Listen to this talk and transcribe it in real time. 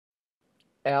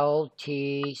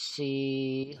LTC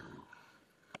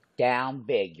down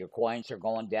big. Your coins are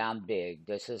going down big.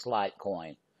 This is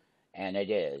Litecoin, and it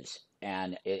is.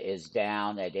 And it is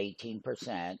down at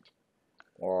 18%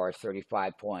 or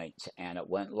 35 points, and it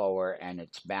went lower and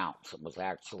it's bounced. It was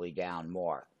actually down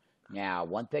more. Now,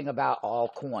 one thing about all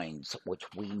coins, which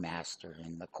we master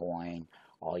in the coin,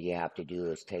 all you have to do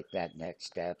is take that next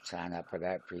step, sign up for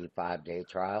that free 5-day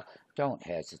trial. Don't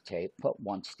hesitate. Put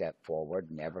one step forward.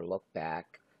 Never look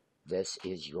back. This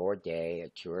is your day.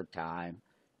 It's your time.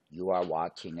 You are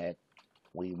watching it.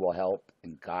 We will help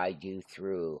and guide you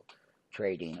through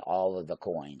trading all of the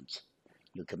coins.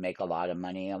 You can make a lot of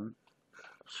money in them,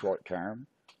 short term,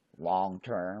 long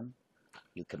term.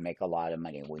 You can make a lot of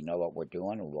money. We know what we're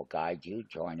doing and we'll guide you.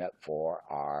 Join up for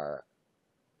our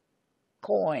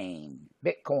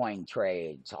Bitcoin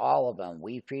trades, all of them.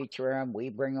 We feature them, we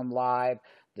bring them live.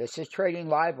 This is trading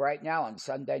live right now on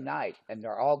Sunday night, and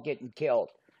they're all getting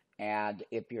killed. And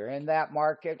if you're in that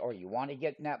market or you want to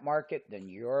get in that market, then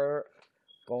you're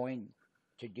going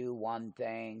to do one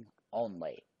thing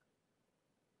only: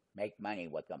 make money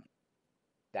with them.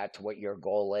 That's what your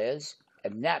goal is.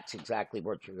 And that's exactly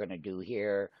what you're going to do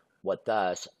here with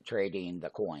us trading the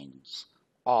coins,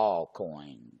 all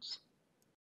coins.